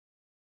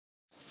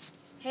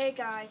Hey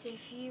guys,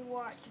 if you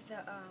watched the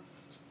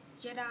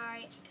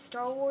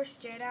Star Wars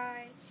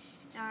Jedi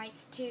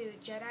Knights 2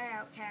 Jedi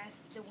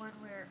Outcast, the one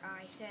where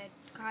I said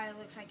Kyle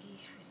looks like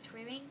he's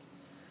swimming,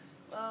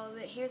 well,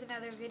 here's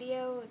another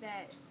video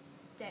that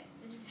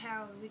this is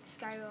how Luke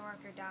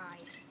Skywalker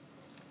died.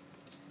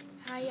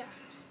 Hiya.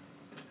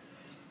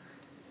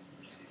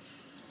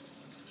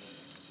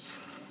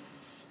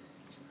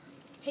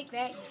 Take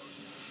that.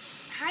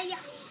 Hiya.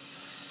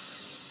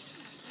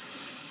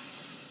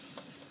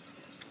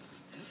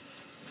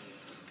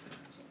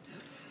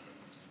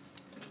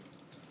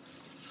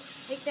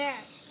 Take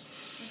that.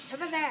 And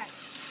some of that.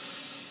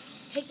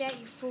 Take that,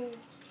 you fool.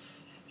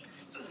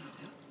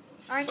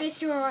 I'm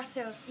Mr.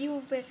 Awesome.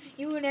 You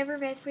will never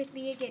mess with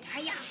me again.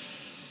 Hiya.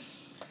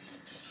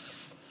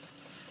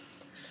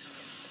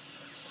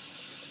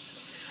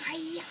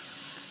 Hiya.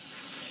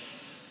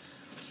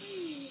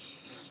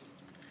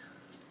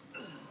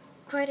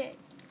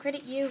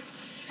 Credit you.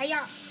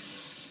 Hiya.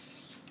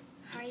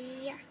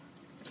 Hiya.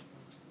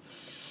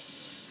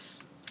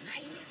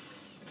 Hiya.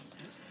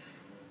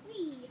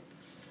 Wee.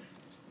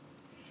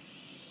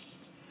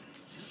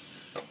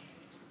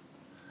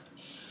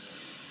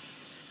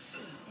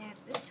 And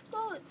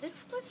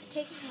this was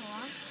taking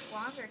a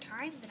longer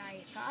time than I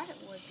thought it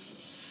would be.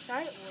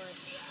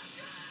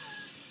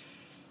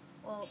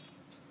 Well,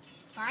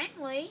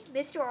 finally,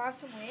 Mr.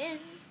 Awesome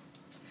wins.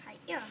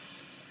 Hiya.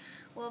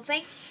 Well,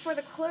 thanks for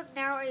the clip.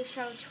 Now I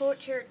shall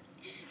torture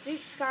Luke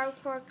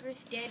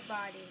Skywalker's dead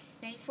body.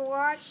 Thanks for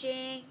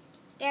watching.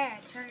 Dad,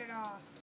 turn it off.